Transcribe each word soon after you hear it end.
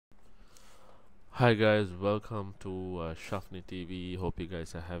Hi guys, welcome to Shafnytv. Hope you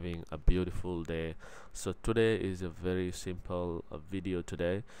guys are having a beautiful day. So today is a very simple video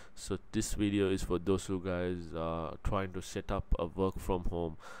today. So this video is for those who guys are trying to set up a work from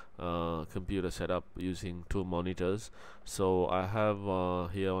home computer setup using two monitors. So I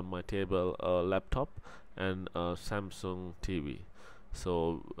have here on my table a laptop and a Samsung TV.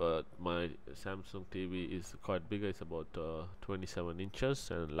 So my Samsung TV is quite bigger. It's about 27 inches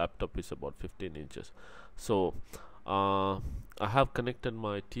and laptop is about 15 inches. So I have connected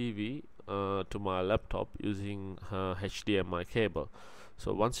my TV to my laptop using HDMI cable.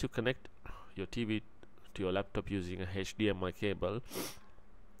 So once you connect your TV to your laptop using a HDMI cable,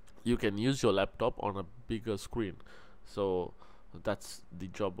 you can use your laptop on a bigger screen. So that's the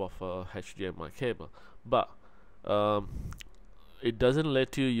job of a HDMI cable. But it doesn't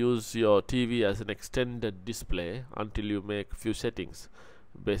let you use your TV as an extended display until you make few settings.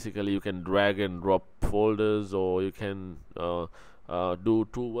 Basically, you can drag and drop folders, or you can do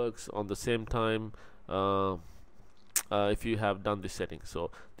two works on the same time if you have done this setting. So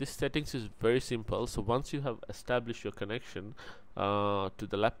this settings is very simple. So once you have established your connection to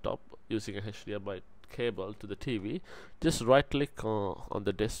the laptop using a HDMI cable to the TV, just right click on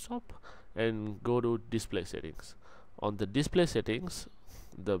the desktop and go to display settings. On the display settings,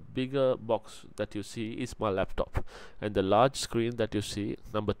 the bigger box that you see is my laptop, and the large screen that you see,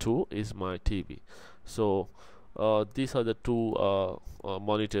 number 2, is my TV. So these are the two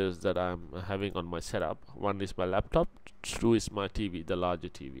monitors that I'm having on my setup. One is my laptop, 2 is my TV, the larger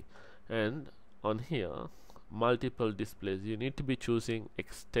TV. And on here, multiple displays, you need to be choosing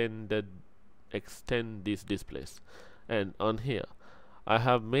extend these displays. And on here, I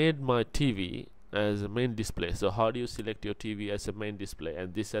have made my TV as a main display. So how do you select your TV as a main display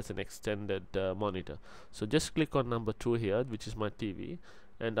and this as an extended monitor? So just click on number 2 here, which is my TV,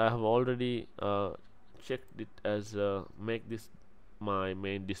 and I have already checked it as make this my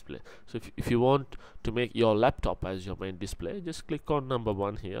main display. So if you want to make your laptop as your main display, just click on number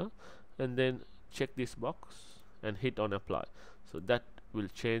 1 here and then check this box and hit on apply. So that will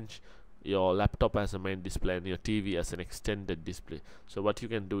change your laptop as a main display and your TV as an extended display. So what you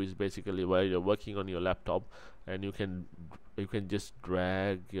can do is basically, while you're working on your laptop, and you can just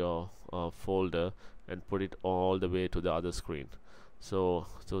drag your folder and put it all the way to the other screen. So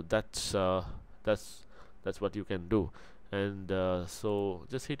that's what you can do. And so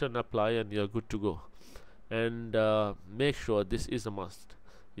just hit on apply and you're good to go. And make sure this is a must.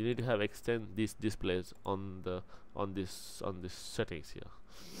 You need to have extend these displays on this settings here.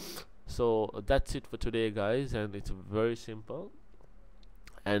 So that's it for today, guys, and it's very simple.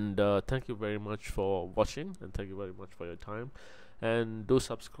 And thank you very much for watching, and thank you very much for your time. And do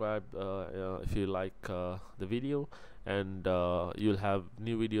subscribe if you like the video, and you'll have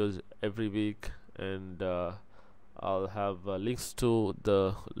new videos every week. And I'll have links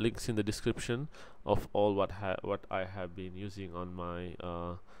in the description of all what I have been using on my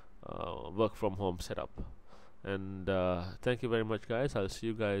work from home setup. And thank you very much, guys. I'll see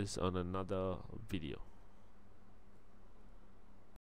you guys on another video.